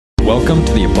Welcome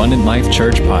to the Abundant Life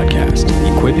Church podcast,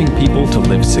 equipping people to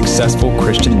live successful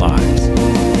Christian lives.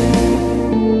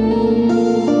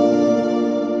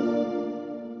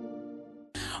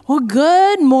 Well,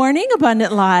 good morning,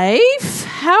 Abundant Life.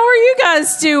 How are you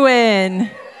guys doing?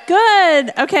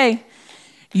 Good. Okay.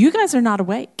 You guys are not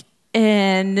awake,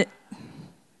 and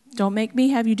don't make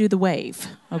me have you do the wave,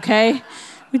 okay?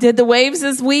 We did the waves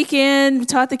this weekend. We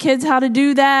taught the kids how to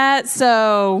do that.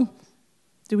 So,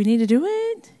 do we need to do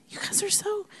it? You guys are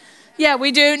so... Yeah,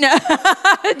 we do. No.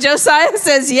 Josiah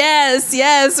says,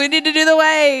 yes, we need to do the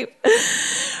wave.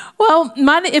 Well,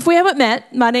 if we haven't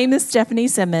met, my name is Stephanie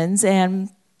Simmons, and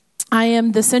I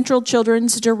am the Central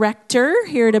Children's Director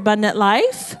here at Abundant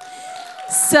Life.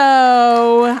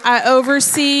 So I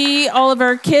oversee all of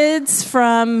our kids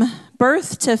from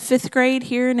birth to fifth grade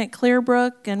here at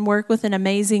Clearbrook and work with an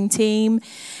amazing team.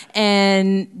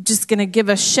 And just going to give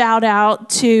a shout out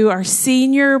to our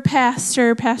senior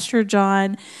pastor, Pastor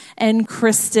John and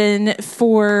Kristen,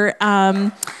 for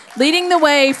leading the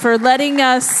way, for letting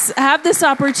us have this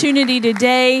opportunity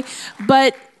today.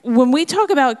 But when we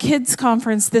talk about Kids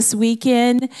Conference this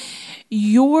weekend,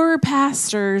 your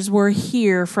pastors were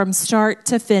here from start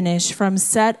to finish, from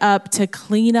set up to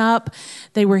clean up.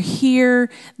 They were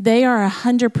here. They are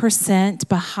 100%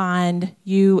 behind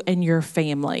you and your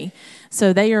family.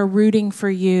 So they are rooting for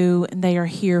you, and they are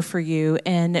here for you,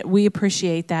 and we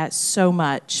appreciate that so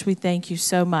much. We thank you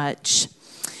so much.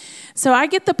 So I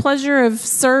get the pleasure of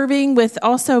serving with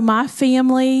also my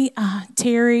family,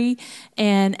 Terry,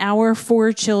 and our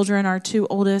 4 children, our 2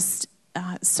 oldest,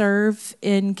 serve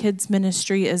in kids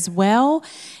ministry as well.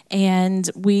 And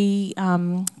we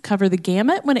cover the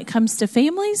gamut when it comes to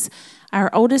families. Our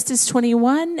oldest is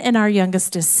 21 and our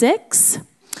youngest is 6.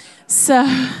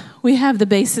 So we have the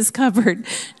bases covered.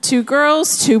 2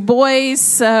 girls, 2 boys.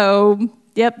 So,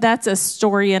 yep, that's a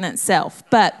story in itself.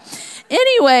 But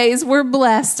anyways, we're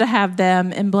blessed to have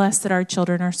them and blessed that our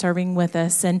children are serving with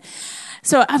us. And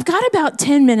so I've got about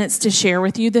 10 minutes to share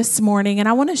with you this morning, and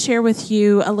I want to share with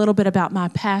you a little bit about my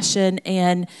passion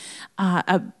and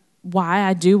why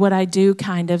I do what I do,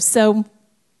 kind of. So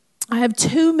I have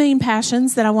 2 main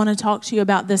passions that I want to talk to you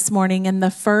about this morning, and the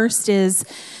first is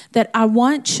that I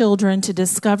want children to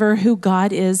discover who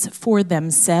God is for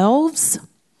themselves,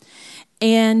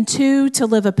 and 2, to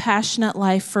live a passionate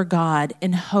life for God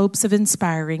in hopes of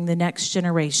inspiring the next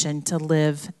generation to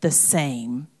live the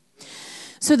same.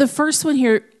 So the first one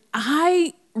here,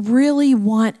 I really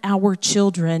want our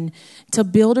children to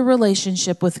build a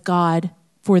relationship with God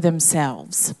for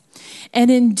themselves. And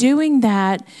in doing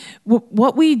that,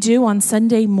 what we do on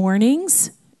Sunday mornings,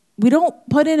 we don't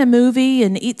put in a movie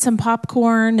and eat some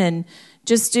popcorn and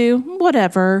just do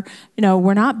whatever. You know,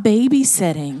 we're not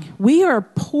babysitting. We are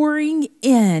pouring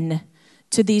in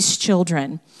to these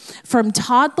children, from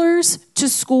toddlers to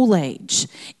school age.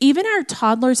 Even our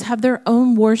toddlers have their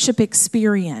own worship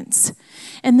experience.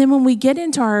 And then when we get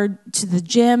to the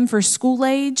gym for school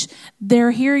age,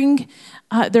 they're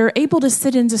able to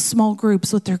sit into small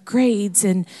groups with their grades,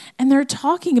 and they're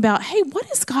talking about, hey,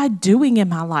 what is God doing in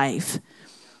my life?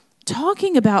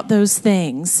 Talking about those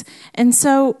things. And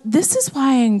so this is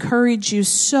why I encourage you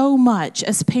so much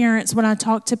as parents, when I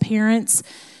talk to parents,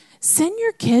 send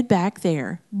your kid back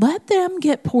there. Let them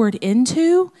get poured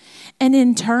into. And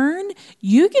in turn,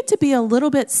 you get to be a little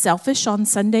bit selfish on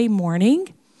Sunday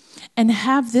morning and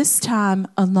have this time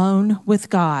alone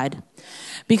with God.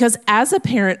 Because as a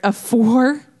parent of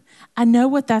 4, I know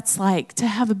what that's like to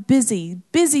have a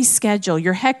busy schedule.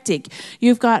 You're hectic.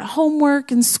 You've got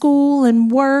homework and school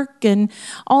and work and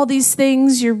all these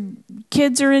things. Your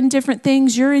kids are in different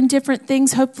things. You're in different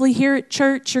things. Hopefully here at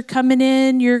church, you're coming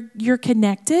in, you're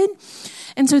connected.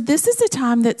 And so this is a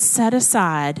time that's set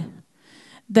aside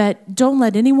that don't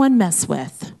let anyone mess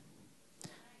with.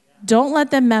 Don't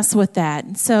let them mess with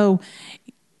that. So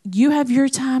you have your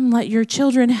time, let your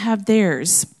children have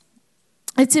theirs.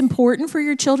 It's important for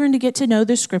your children to get to know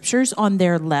the scriptures on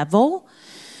their level.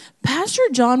 Pastor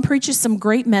John preaches some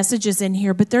great messages in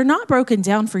here, but they're not broken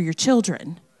down for your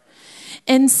children.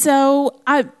 And so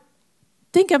I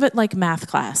think of it like math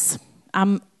class.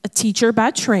 I'm a teacher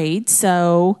by trade,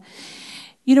 so,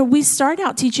 we start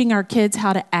out teaching our kids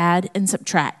how to add and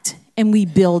subtract, and we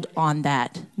build on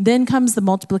that. Then comes the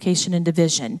multiplication and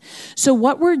division. So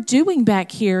what we're doing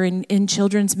back here in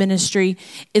children's ministry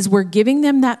is we're giving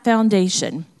them that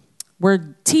foundation.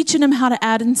 We're teaching them how to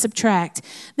add and subtract.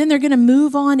 Then they're going to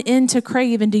move on into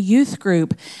Crave, into youth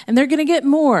group, and they're going to get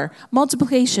more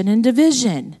multiplication and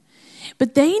division.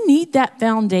 But they need that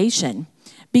foundation,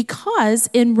 because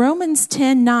in Romans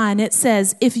 10:9, it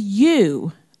says, if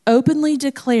you openly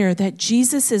declare that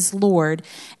Jesus is Lord,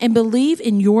 and believe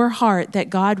in your heart that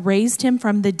God raised him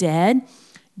from the dead,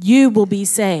 you will be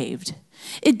saved.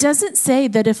 It doesn't say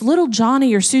that if little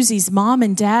Johnny or Susie's mom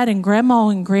and dad and grandma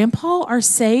and grandpa are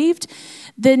saved,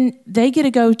 then they get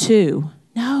to go too.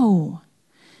 No.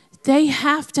 They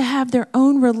have to have their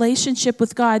own relationship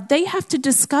with God. They have to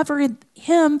discover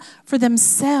him for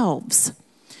themselves.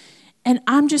 And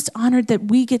I'm just honored that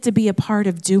we get to be a part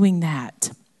of doing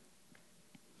that.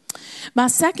 My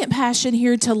second passion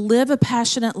here, to live a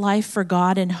passionate life for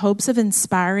God in hopes of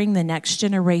inspiring the next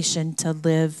generation to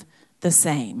live the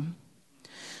same.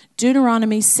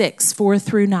 Deuteronomy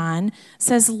 6:4-9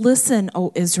 says, "Listen,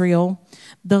 O Israel,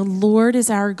 the Lord is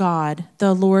our God,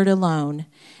 the Lord alone.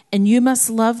 And you must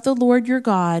love the Lord your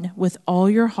God with all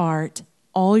your heart,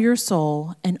 all your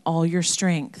soul, and all your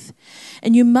strength.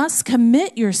 And you must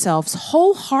commit yourselves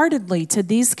wholeheartedly to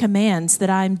these commands that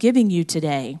I am giving you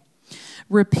today.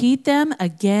 Repeat them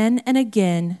again and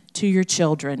again to your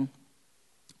children.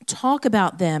 Talk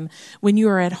about them when you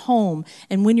are at home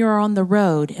and when you are on the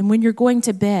road and when you're going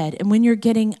to bed and when you're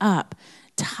getting up.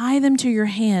 Tie them to your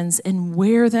hands and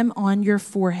wear them on your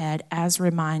forehead as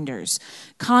reminders."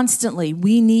 Constantly,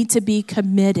 we need to be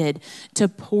committed to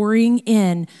pouring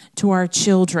in to our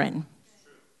children.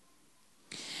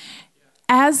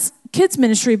 As kids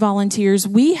ministry volunteers,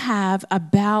 we have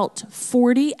about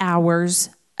 40 hours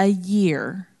a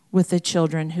year with the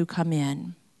children who come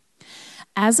in.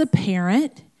 As a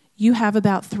parent, you have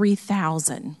about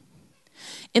 3,000.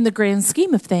 In the grand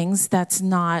scheme of things, that's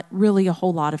not really a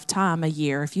whole lot of time a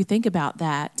year, if you think about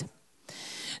that.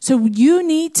 So you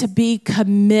need to be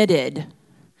committed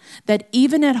that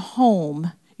even at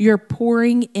home, you're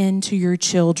pouring into your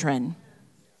children.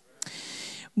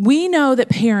 We know that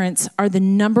parents are the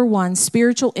number one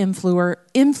spiritual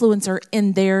influencer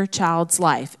in their child's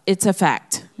life. It's a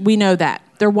fact. We know that.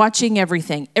 They're watching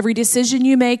everything. Every decision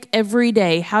you make every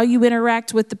day, how you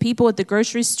interact with the people at the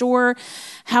grocery store,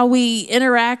 how we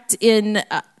interact in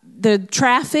the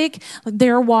traffic,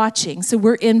 they're watching. So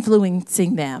we're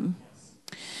influencing them.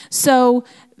 So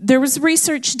there was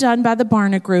research done by the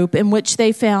Barna Group in which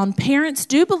they found parents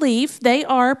do believe they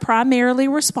are primarily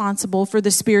responsible for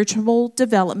the spiritual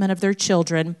development of their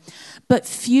children, but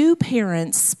few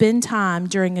parents spend time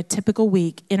during a typical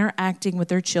week interacting with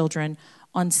their children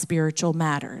on spiritual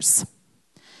matters.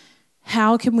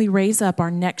 How can we raise up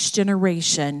our next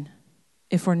generation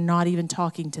if we're not even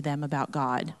talking to them about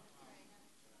God?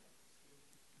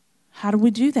 How do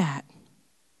we do that?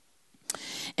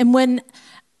 And when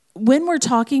we're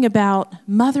talking about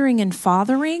mothering and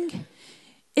fathering,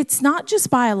 it's not just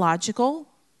biological,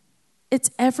 it's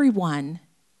everyone.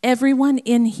 Everyone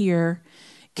in here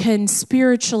can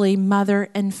spiritually mother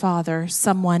and father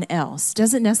someone else.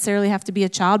 Doesn't necessarily have to be a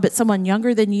child, but someone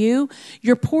younger than you,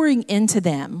 you're pouring into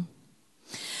them.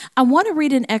 I want to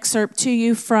read an excerpt to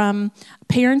you from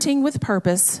Parenting with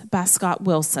Purpose by Scott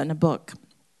Wilson, a book.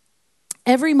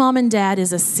 Every mom and dad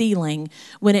is a ceiling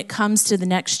when it comes to the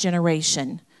next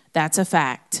generation. That's a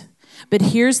fact. But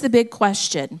here's the big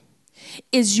question.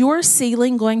 Is your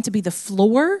ceiling going to be the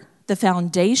floor, the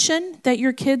foundation that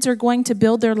your kids are going to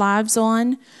build their lives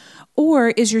on? Or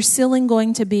is your ceiling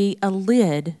going to be a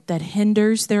lid that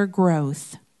hinders their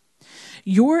growth?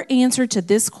 Your answer to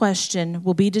this question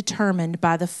will be determined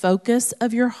by the focus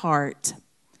of your heart.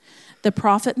 The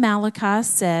prophet Malachi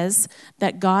says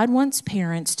that God wants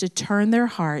parents to turn their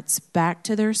hearts back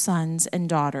to their sons and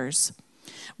daughters.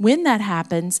 When that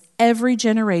happens, every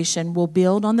generation will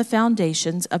build on the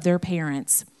foundations of their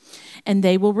parents, and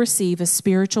they will receive a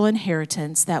spiritual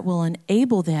inheritance that will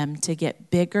enable them to get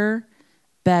bigger,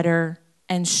 better,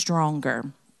 and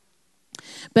stronger.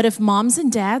 But if moms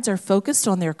and dads are focused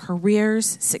on their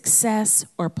careers, success,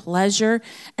 or pleasure,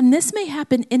 and this may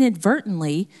happen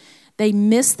inadvertently, they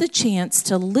miss the chance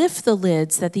to lift the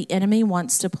lids that the enemy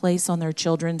wants to place on their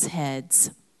children's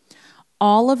heads.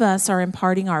 All of us are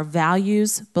imparting our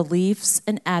values, beliefs,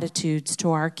 and attitudes to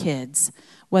our kids,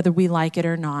 whether we like it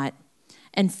or not.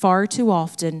 And far too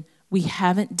often, we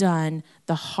haven't done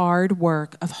the hard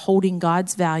work of holding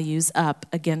God's values up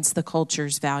against the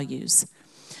culture's values.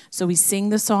 So we sing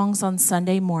the songs on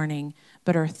Sunday morning,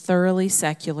 but are thoroughly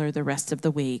secular the rest of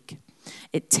the week.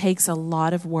 It takes a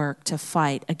lot of work to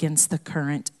fight against the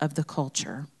current of the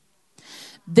culture.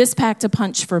 This packed a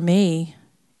punch for me.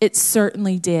 It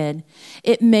certainly did.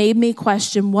 It made me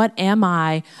question, what am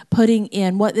I putting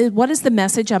in? What is the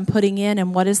message I'm putting in,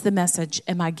 and what is the message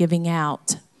am I giving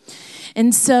out?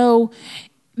 And so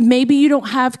maybe you don't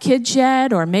have kids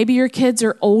yet, or maybe your kids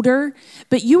are older,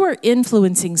 but you are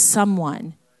influencing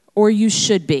someone, or you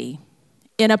should be,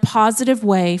 in a positive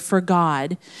way for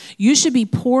God. You should be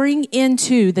pouring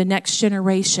into the next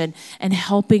generation and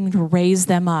helping to raise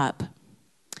them up.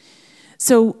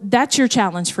 So that's your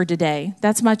challenge for today.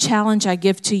 That's my challenge I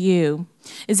give to you,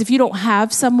 is if you don't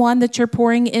have someone that you're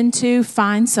pouring into,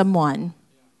 find someone.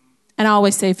 And I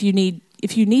always say, if you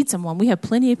need someone, we have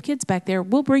plenty of kids back there.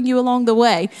 We'll bring you along the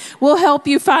way. We'll help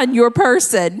you find your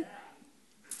person.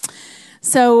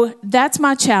 So that's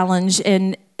my challenge.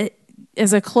 And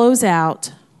as I close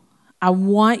out, I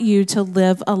want you to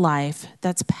live a life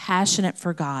that's passionate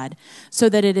for God so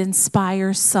that it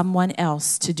inspires someone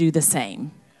else to do the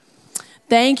same.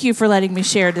 Thank you for letting me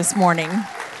share this morning.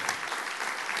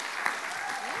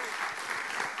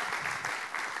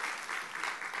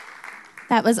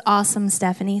 That was awesome,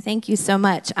 Stephanie. Thank you so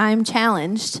much. I'm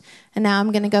challenged, and now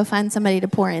I'm going to go find somebody to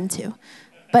pour into,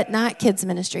 but not kids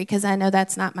ministry, because I know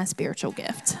that's not my spiritual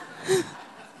gift.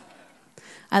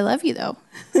 I love you, though.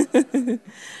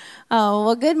 Oh,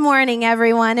 well, good morning,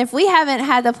 everyone. If we haven't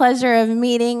had the pleasure of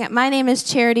meeting, my name is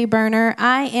Charity Berner.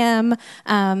 I am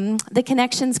the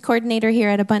Connections Coordinator here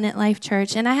at Abundant Life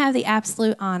Church, and I have the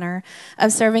absolute honor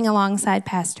of serving alongside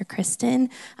Pastor Kristen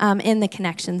in the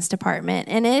Connections Department.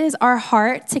 And it is our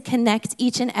heart to connect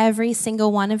each and every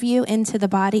single one of you into the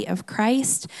body of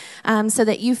Christ so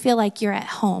that you feel like you're at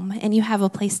home and you have a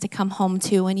place to come home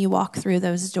to when you walk through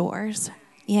those doors.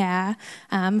 Yeah.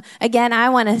 Again, I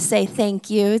want to say thank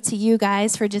you to you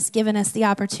guys for just giving us the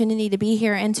opportunity to be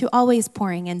here and to always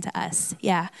pouring into us.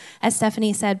 Yeah. As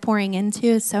Stephanie said, pouring into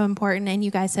is so important, and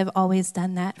you guys have always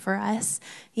done that for us.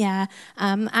 Yeah.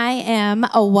 I am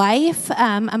a wife.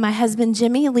 My husband,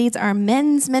 Jimmy, leads our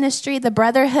men's ministry, the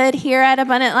Brotherhood here at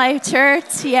Abundant Life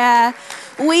Church. Yeah.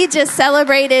 We just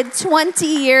celebrated 20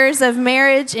 years of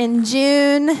marriage in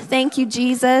June. Thank you,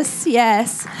 Jesus.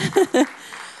 Yes.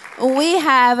 We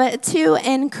have two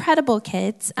incredible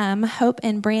kids, Hope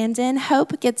and Brandon.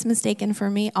 Hope gets mistaken for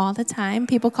me all the time.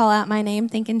 People call out my name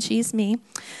thinking she's me.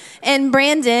 And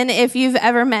Brandon, if you've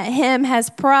ever met him,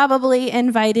 has probably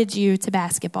invited you to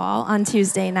basketball on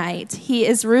Tuesday night. He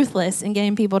is ruthless in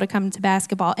getting people to come to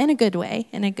basketball in a good way,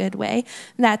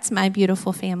 That's my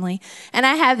beautiful family. And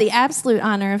I have the absolute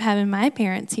honor of having my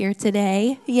parents here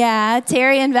today. Yeah,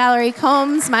 Terry and Valerie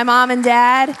Combs, my mom and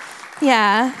dad.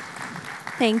 Yeah.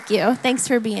 Thank you. Thanks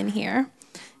for being here.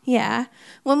 Yeah.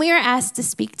 When we are asked to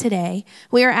speak today,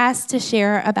 we are asked to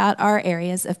share about our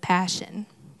areas of passion.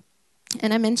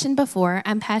 And I mentioned before,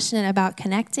 I'm passionate about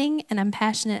connecting, and I'm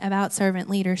passionate about servant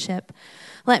leadership.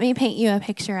 Let me paint you a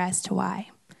picture as to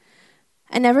why.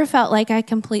 I never felt like I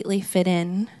completely fit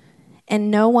in,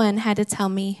 and no one had to tell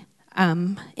me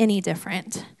any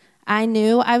different. I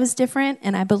knew I was different,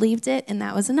 and I believed it, and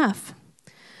that was enough.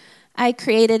 I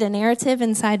created a narrative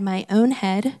inside my own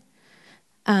head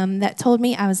that told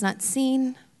me I was not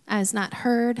seen, I was not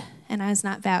heard, and I was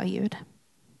not valued.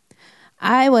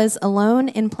 I was alone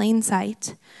in plain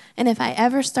sight, and if I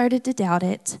ever started to doubt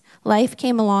it, life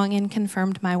came along and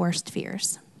confirmed my worst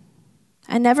fears.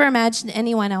 I never imagined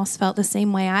anyone else felt the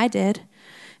same way I did.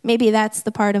 Maybe that's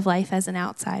the part of life as an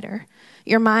outsider.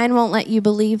 Your mind won't let you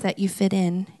believe that you fit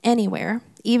in anywhere,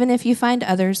 even if you find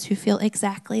others who feel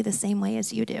exactly the same way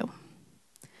as you do.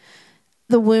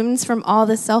 The wounds from all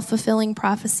the self-fulfilling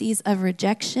prophecies of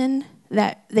rejection,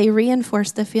 that they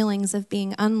reinforce the feelings of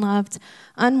being unloved,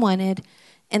 unwanted,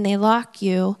 and they lock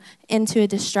you into a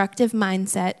destructive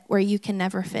mindset where you can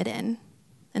never fit in.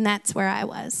 And that's where I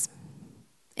was.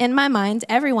 In my mind,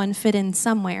 everyone fit in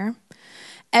somewhere.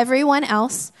 Everyone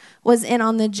else was in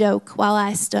on the joke while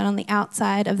I stood on the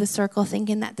outside of the circle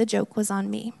thinking that the joke was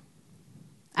on me.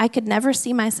 I could never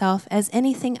see myself as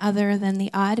anything other than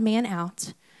the odd man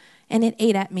out, and it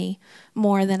ate at me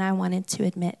more than I wanted to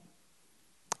admit.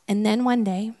 And then one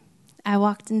day, I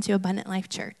walked into Abundant Life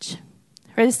Church.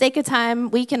 For the sake of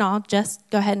time, we can all just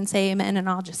go ahead and say amen, and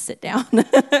I'll just sit down.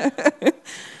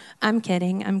 I'm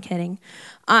kidding.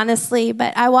 Honestly,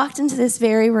 but I walked into this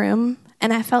very room,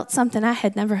 and I felt something I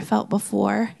had never felt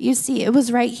before. You see, it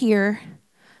was right here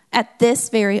at this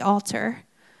very altar.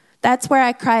 That's where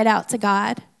I cried out to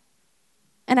God.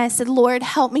 And I said, Lord,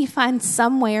 help me find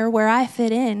somewhere where I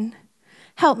fit in.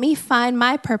 Help me find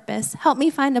my purpose. Help me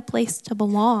find a place to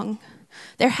belong.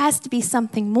 There has to be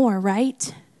something more,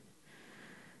 right?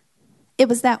 It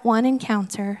was that one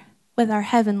encounter with our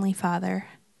Heavenly Father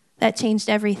that changed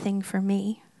everything for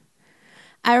me.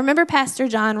 I remember Pastor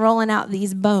John rolling out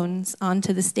these bones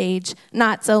onto the stage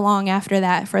not so long after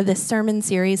that for this sermon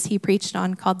series he preached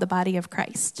on called The Body of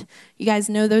Christ. You guys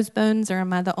know those bones, or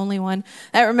am I the only one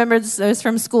that remembers those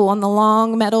from school on the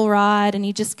long metal rod, and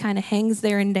he just kind of hangs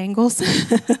there and dangles?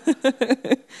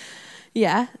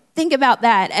 Yeah, think about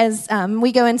that as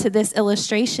we go into this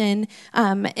illustration.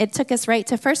 It took us right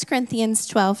to 1 Corinthians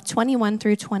 12, 21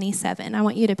 through 27. I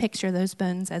want you to picture those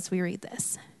bones as we read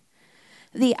this.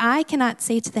 The eye cannot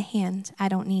say to the hand, I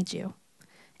don't need you.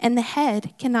 And the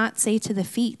head cannot say to the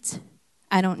feet,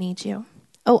 I don't need you.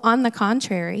 Oh, on the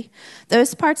contrary,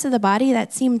 those parts of the body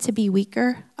that seem to be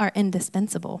weaker are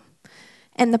indispensable.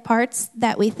 And the parts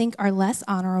that we think are less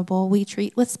honorable, we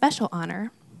treat with special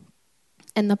honor.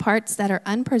 And the parts that are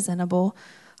unpresentable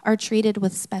are treated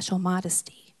with special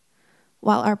modesty.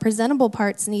 While our presentable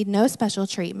parts need no special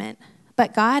treatment,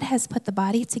 but God has put the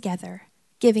body together,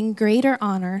 giving greater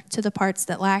honor to the parts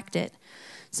that lacked it.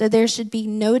 So there should be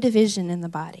no division in the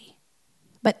body,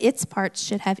 but its parts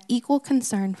should have equal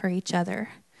concern for each other.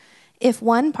 If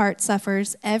one part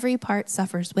suffers, every part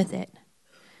suffers with it.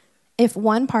 If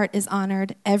one part is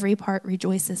honored, every part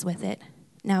rejoices with it.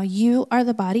 Now you are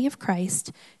the body of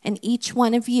Christ, and each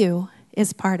one of you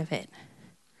is part of it.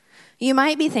 You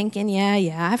might be thinking,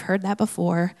 yeah, I've heard that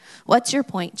before. What's your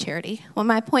point, Charity? Well,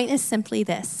 my point is simply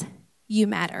this. You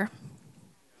matter.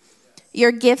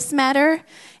 Your gifts matter,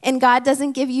 and God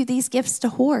doesn't give you these gifts to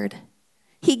hoard.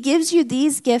 He gives you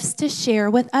these gifts to share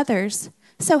with others.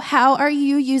 So how are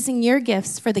you using your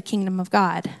gifts for the kingdom of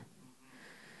God?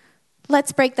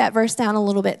 Let's break that verse down a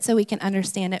little bit so we can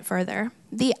understand it further.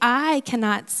 The eye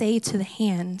cannot say to the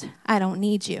hand, I don't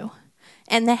need you.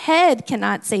 And the head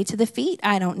cannot say to the feet,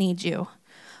 I don't need you.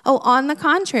 Oh, on the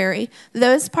contrary,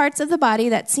 those parts of the body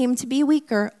that seem to be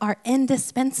weaker are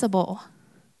indispensable.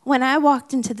 When I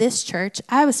walked into this church,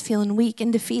 I was feeling weak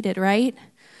and defeated, right?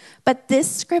 But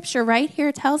this scripture right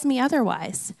here tells me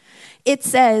otherwise. It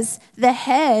says the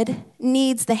head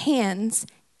needs the hands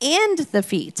and the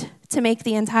feet to make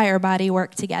the entire body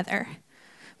work together.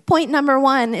 Point number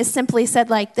 1 is simply said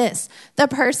like this. The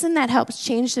person that helps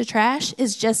change the trash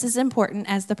is just as important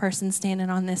as the person standing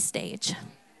on this stage.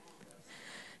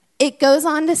 It goes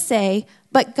on to say,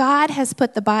 but God has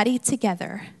put the body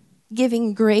together,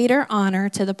 giving greater honor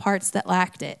to the parts that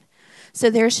lacked it. So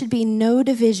there should be no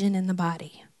division in the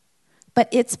body, but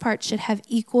its parts should have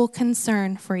equal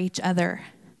concern for each other.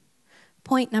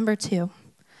 Point number 2,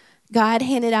 God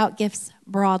handed out gifts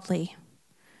broadly,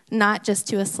 not just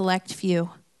to a select few.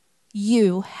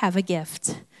 You have a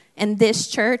gift, and this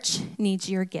church needs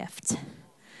your gift.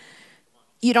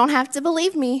 You don't have to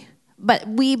believe me, but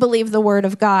we believe the word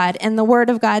of God, and the word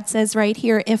of God says right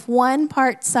here, if one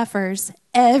part suffers,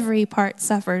 every part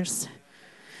suffers.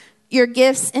 Your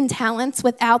gifts and talents,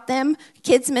 without them,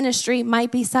 kids ministry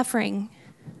might be suffering.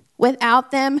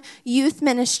 Without them, youth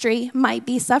ministry might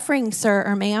be suffering, sir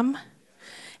or ma'am.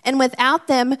 And without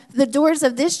them, the doors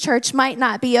of this church might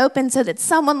not be open so that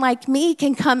someone like me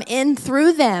can come in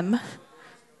through them.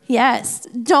 Yes,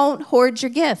 don't hoard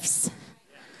your gifts.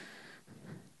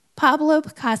 Pablo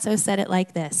Picasso said it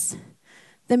like this.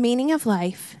 The meaning of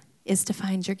life is to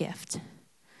find your gift,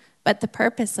 but the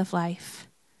purpose of life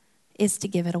is to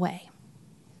give it away.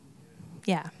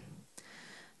 Yeah.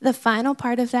 The final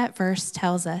part of that verse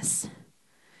tells us,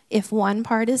 if one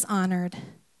part is honored,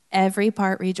 every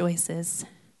part rejoices.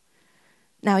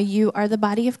 Now you are the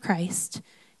body of Christ,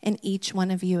 and each one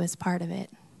of you is part of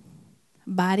it.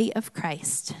 Body of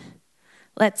Christ.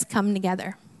 Let's come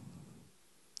together.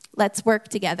 Let's work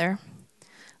together.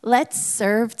 Let's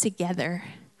serve together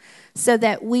so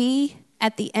that we,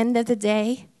 at the end of the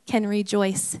day, can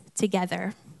rejoice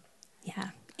together. Yeah,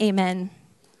 amen.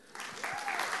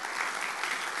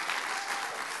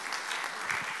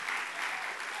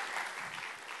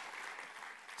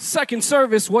 Second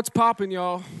service, what's poppin',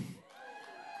 y'all?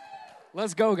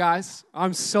 Let's go, guys.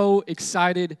 I'm so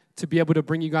excited to be able to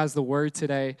bring you guys the word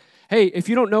today. Hey, if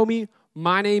you don't know me,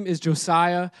 my name is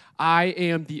Josiah. I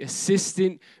am the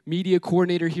assistant media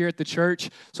coordinator here at the church.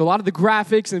 So a lot of the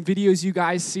graphics and videos you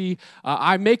guys see,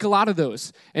 I make a lot of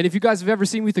those. And if you guys have ever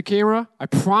seen me with the camera, I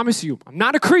promise you, I'm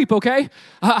not a creep, okay?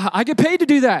 I get paid to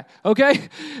do that, okay?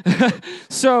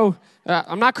 So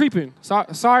I'm not creeping.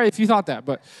 Sorry if you thought that,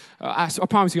 but I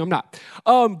promise you I'm not.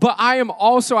 But I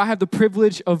have the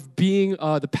privilege of being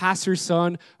the pastor's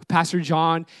son, Pastor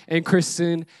John and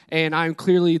Kristen, and I'm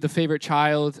clearly the favorite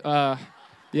child.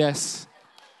 Yes.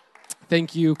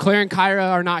 Thank you. Claire and Kyra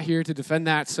are not here to defend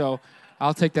that, so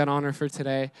I'll take that honor for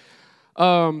today.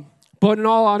 But in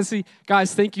all honesty,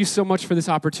 guys, thank you so much for this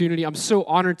opportunity. I'm so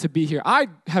honored to be here. I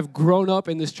have grown up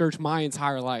in this church my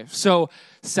entire life. So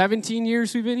 17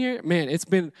 years we've been here. Man, it's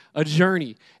been a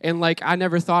journey. And I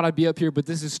never thought I'd be up here, but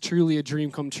this is truly a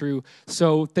dream come true.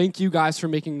 So thank you guys for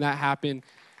making that happen.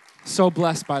 So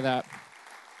blessed by that.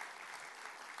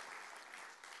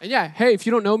 And yeah, hey, if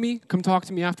you don't know me, come talk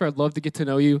to me after. I'd love to get to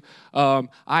know you.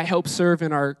 I help serve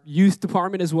in our youth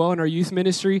department as well, in our youth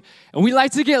ministry. And we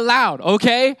like to get loud,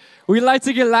 okay? We like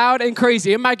to get loud and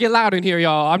crazy. It might get loud in here,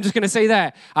 y'all. I'm just going to say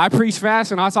that. I preach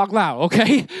fast and I talk loud,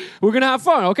 okay? We're going to have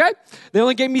fun, okay? They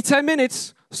only gave me 10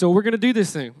 minutes, so we're going to do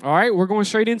this thing, all right? We're going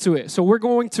straight into it. So we're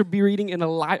going to be reading in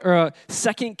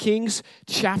 2 Kings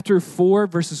chapter 4,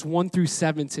 verses 1 through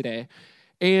 7 today.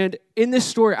 And in this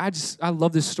story, I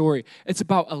love this story. It's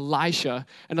about Elisha,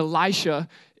 and Elisha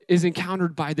is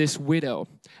encountered by this widow.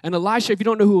 And Elisha, if you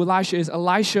don't know who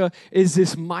Elisha is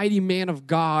this mighty man of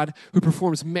God who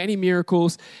performs many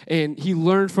miracles, and he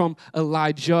learned from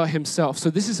Elijah himself.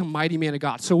 So this is a mighty man of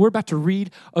God. So we're about to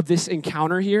read of this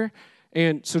encounter here,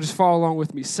 and so just follow along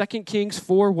with me. 2 Kings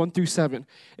 4, 1 through 7.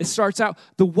 It starts out,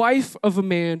 the wife of a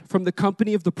man from the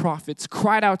company of the prophets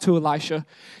cried out to Elisha,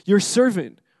 "Your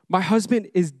servant, my husband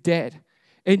is dead,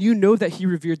 and you know that he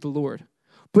revered the Lord.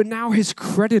 But now his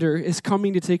creditor is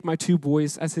coming to take my 2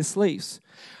 boys as his slaves."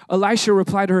 Elisha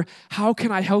replied to her, "How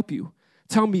can I help you?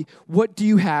 Tell me, what do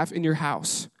you have in your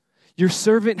house?" "Your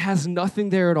servant has nothing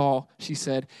there at all," she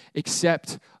said,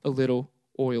 "except a little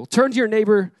oil." Turn to your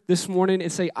neighbor this morning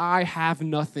and say, "I have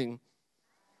nothing."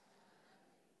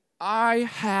 I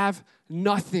have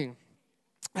nothing.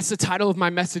 That's the title of my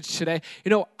message today. You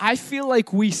know, I feel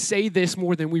like we say this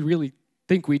more than we really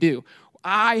think we do.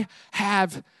 I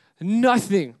have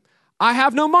nothing. I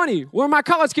have no money. Where are my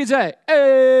college kids at?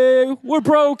 Hey, we're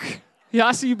broke. Yeah,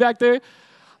 I see you back there.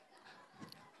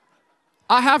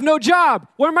 I have no job.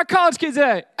 Where are my college kids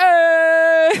at?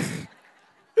 Hey.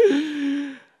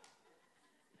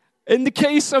 In the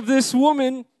case of this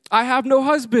woman, I have no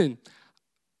husband.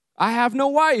 I have no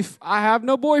wife. I have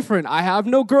no boyfriend. I have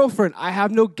no girlfriend. I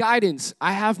have no guidance.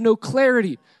 I have no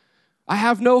clarity. I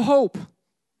have no hope.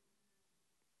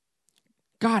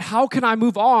 God, how can I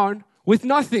move on with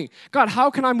nothing? God, how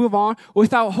can I move on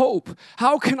without hope?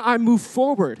 How can I move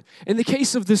forward? In the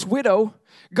case of this widow,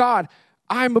 God,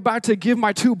 I'm about to give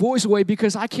my 2 boys away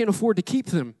because I can't afford to keep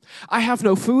them. I have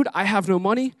no food. I have no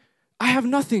money. I have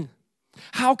nothing.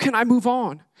 How can I move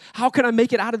on? How can I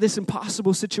make it out of this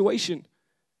impossible situation?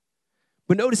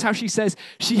 But notice how she says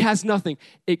she has nothing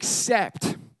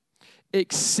except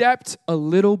a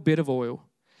little bit of oil.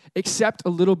 Except a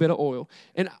little bit of oil.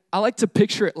 And I like to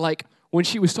picture it like when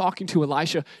she was talking to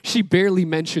Elisha, she barely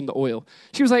mentioned the oil.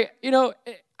 She was like, you know,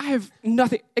 I have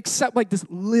nothing except like this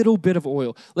little bit of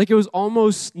oil. Like it was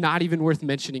almost not even worth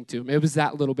mentioning to him. It was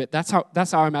that little bit. That's how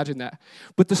I imagine that.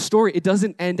 But the story, it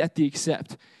doesn't end at the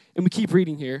except. And we keep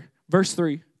reading here. Verse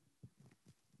 3.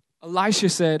 Elisha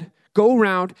said, "Go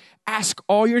around, ask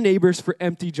all your neighbors for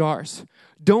empty jars.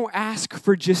 Don't ask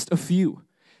for just a few.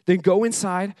 Then go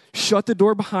inside, shut the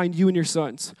door behind you and your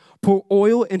sons. Pour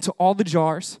oil into all the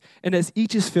jars, and as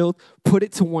each is filled, put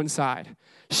it to one side."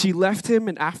 She left him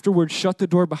and afterwards shut the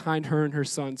door behind her and her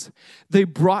sons. They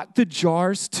brought the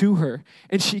jars to her,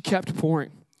 and she kept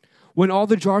pouring. When all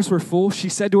the jars were full, she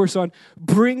said to her son,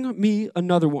 "Bring me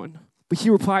another one." But he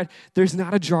replied, "There's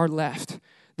not a jar left."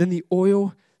 Then the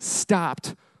oil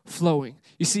stopped flowing.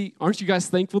 You see, aren't you guys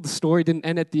thankful the story didn't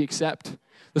end at the except?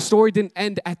 The story didn't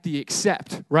end at the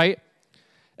except, right?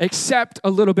 Except a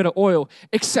little bit of oil.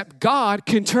 Except God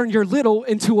can turn your little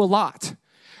into a lot.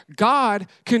 God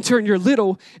can turn your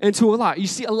little into a lot. You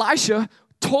see, Elisha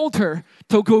told her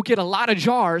to go get a lot of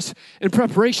jars in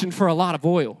preparation for a lot of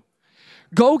oil.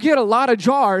 Go get a lot of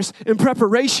jars in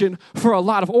preparation for a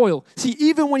lot of oil. See,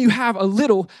 even when you have a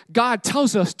little, God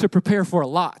tells us to prepare for a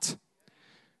lot.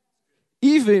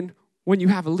 Even when you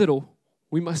have a little,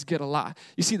 we must get a lot.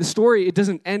 You see, the story, it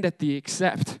doesn't end at the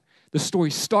except. The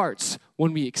story starts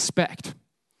when we expect.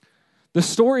 The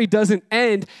story doesn't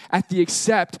end at the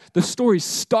except. The story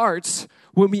starts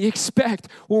when we expect.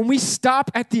 When we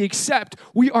stop at the accept,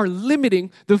 we are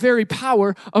limiting the very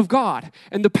power of God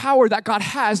and the power that God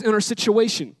has in our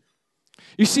situation.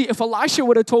 You see, if Elisha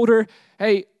would have told her,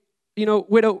 "Hey, you know,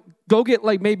 widow, go get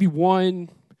like maybe one,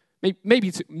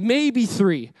 maybe two, maybe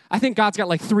 3. I think God's got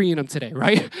like 3 in him today,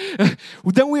 right?"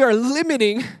 Then we are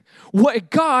limiting what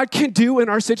God can do in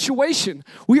our situation.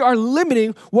 We are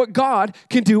limiting what God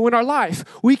can do in our life.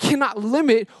 We cannot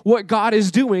limit what God is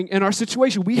doing in our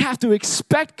situation. We have to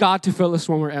expect God to fill us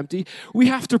when we're empty. We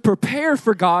have to prepare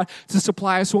for God to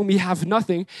supply us when we have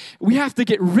nothing. We have to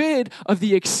get rid of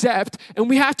the accept, and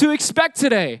we have to expect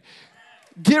today.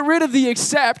 Get rid of the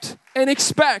accept and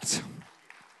expect.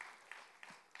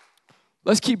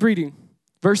 Let's keep reading.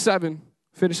 Verse 7,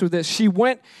 finish with this. She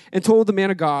went and told the man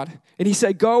of God, and he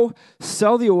said, "Go,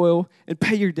 sell the oil and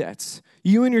pay your debts.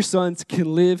 You and your sons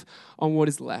can live on what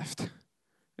is left."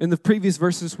 in the previous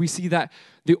verses, we see that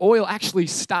the oil actually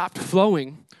stopped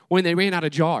flowing when they ran out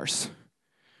of jars.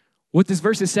 What this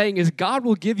verse is saying is God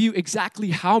will give you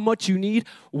exactly how much you need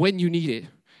when you need it.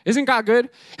 Isn't God good?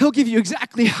 He'll give you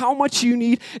exactly how much you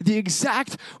need, the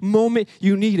exact moment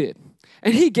you need it.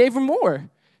 And he gave him more.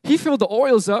 He filled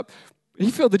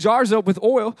the jars up with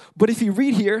oil. But if you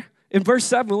read here in verse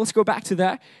 7, let's go back to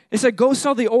that. It said, go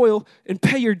sell the oil and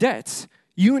pay your debts.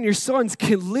 You and your sons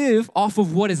can live off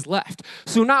of what is left.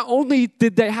 So not only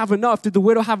did the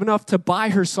widow have enough to buy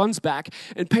her sons back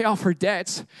and pay off her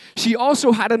debts, she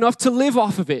also had enough to live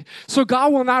off of it. So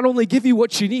God will not only give you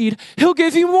what you need, he'll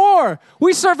give you more.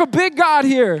 We serve a big God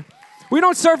here. We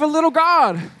don't serve a little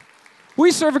God.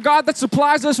 We serve a God that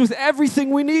supplies us with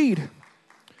everything we need.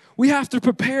 We have to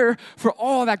prepare for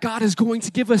all that God is going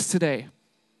to give us today.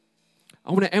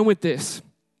 I want to end with this.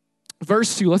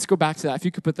 Verse 2, let's go back to that. If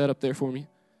you could put that up there for me.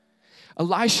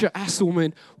 Elisha asked the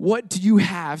woman, what do you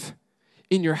have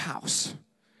in your house?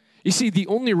 You see, the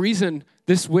only reason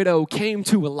this widow came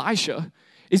to Elisha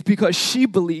is because she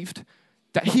believed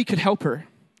that he could help her.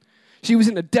 She was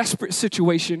in a desperate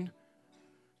situation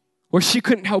where she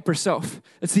couldn't help herself.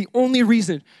 That's the only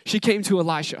reason she came to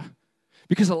Elisha.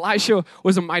 Because Elisha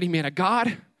was a mighty man of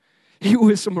God. He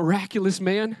was a miraculous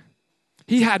man.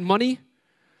 He had money.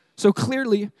 So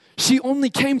clearly, she only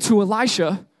came to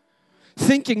Elisha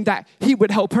thinking that he would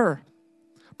help her.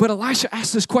 But Elisha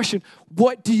asked this question,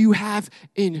 what do you have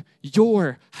in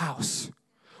your house?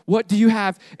 What do you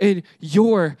have in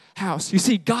your house? You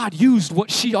see, God used what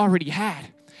she already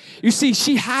had. You see,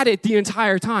 she had it the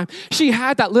entire time. She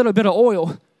had that little bit of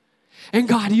oil, and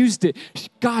God used it.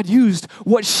 God used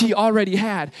what she already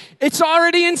had. It's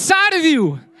already inside of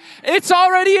you. It's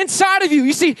already inside of you.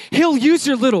 You see, he'll use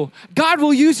your little. God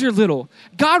will use your little.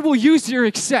 God will use your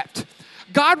accept.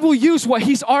 God will use what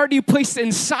he's already placed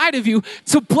inside of you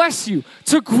to bless you,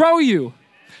 to grow you,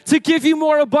 to give you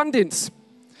more abundance.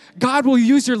 God will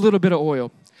use your little bit of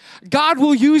oil. God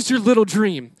will use your little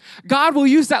dream. God will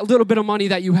use that little bit of money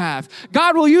that you have.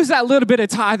 God will use that little bit of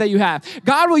time that you have.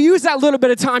 God will use that little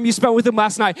bit of time you spent with him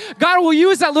last night. God will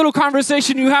use that little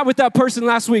conversation you had with that person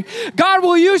last week. God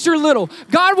will use your little.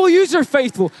 God will use your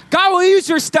faithful. God will use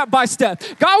your step by step.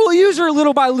 God will use your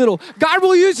little by little. God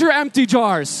will use your empty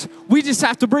jars. We just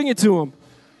have to bring it to him.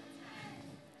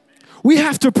 We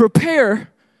have to prepare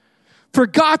for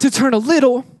God to turn a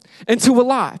little into a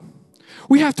lot.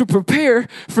 We have to prepare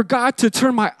for God to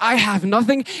turn my I have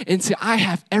nothing into I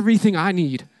have everything I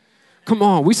need. Come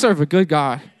on, we serve a good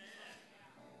God.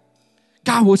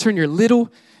 God will turn your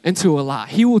little into a lot.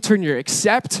 He will turn your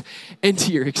accept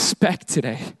into your expect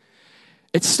today.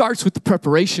 It starts with the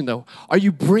preparation though. Are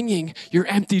you bringing your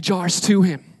empty jars to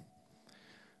him?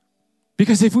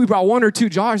 Because if we brought 1 or 2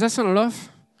 jars, that's not enough.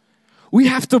 We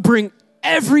have to bring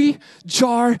every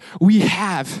jar we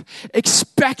have,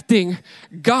 expecting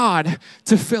God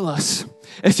to fill us.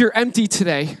 If you're empty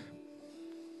today,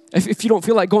 if you don't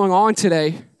feel like going on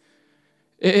today,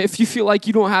 if you feel like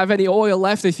you don't have any oil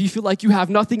left, if you feel like you have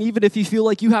nothing, even if you feel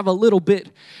like you have a little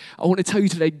bit, I want to tell you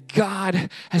today, God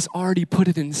has already put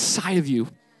it inside of you.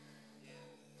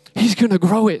 He's going to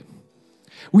grow it.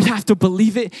 We have to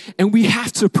believe it and we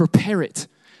have to prepare it.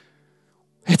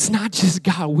 It's not just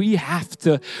God. We have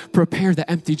to prepare the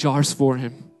empty jars for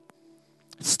him.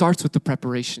 It starts with the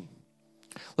preparation.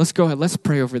 Let's go ahead. Let's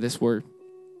pray over this word.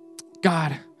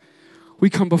 God, we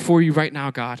come before you right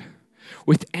now, God,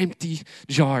 with empty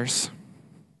jars.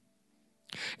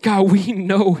 God, we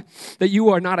know that you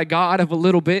are not a God of a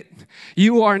little bit.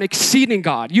 You are an exceeding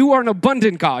God. You are an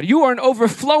abundant God. You are an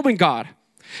overflowing God.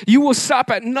 You will stop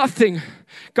at nothing,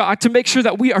 God, to make sure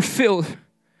that we are filled.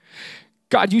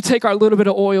 God, you take our little bit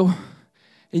of oil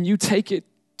and you take it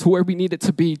to where we need it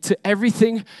to be, to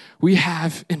everything we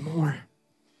have and more.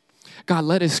 God,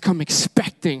 let us come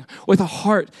expecting, with a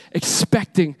heart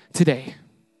expecting today.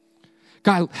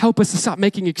 God, help us to stop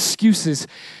making excuses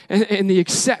and the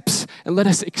accepts and let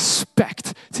us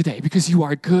expect today because you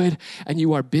are good and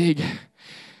you are big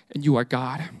and you are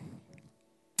God.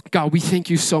 God, we thank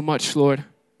you so much, Lord.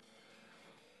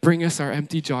 Bring us our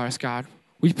empty jars, God.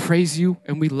 We praise you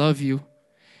and we love you.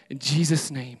 In Jesus'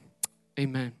 name,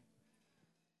 amen.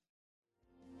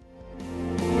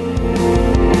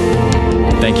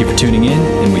 Thank you for tuning in,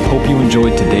 and we hope you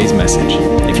enjoyed today's message.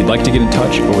 If you'd like to get in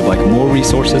touch or would like more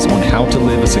resources on how to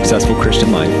live a successful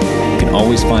Christian life, you can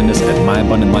always find us at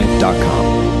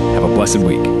myabundantlife.com. Have a blessed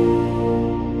week.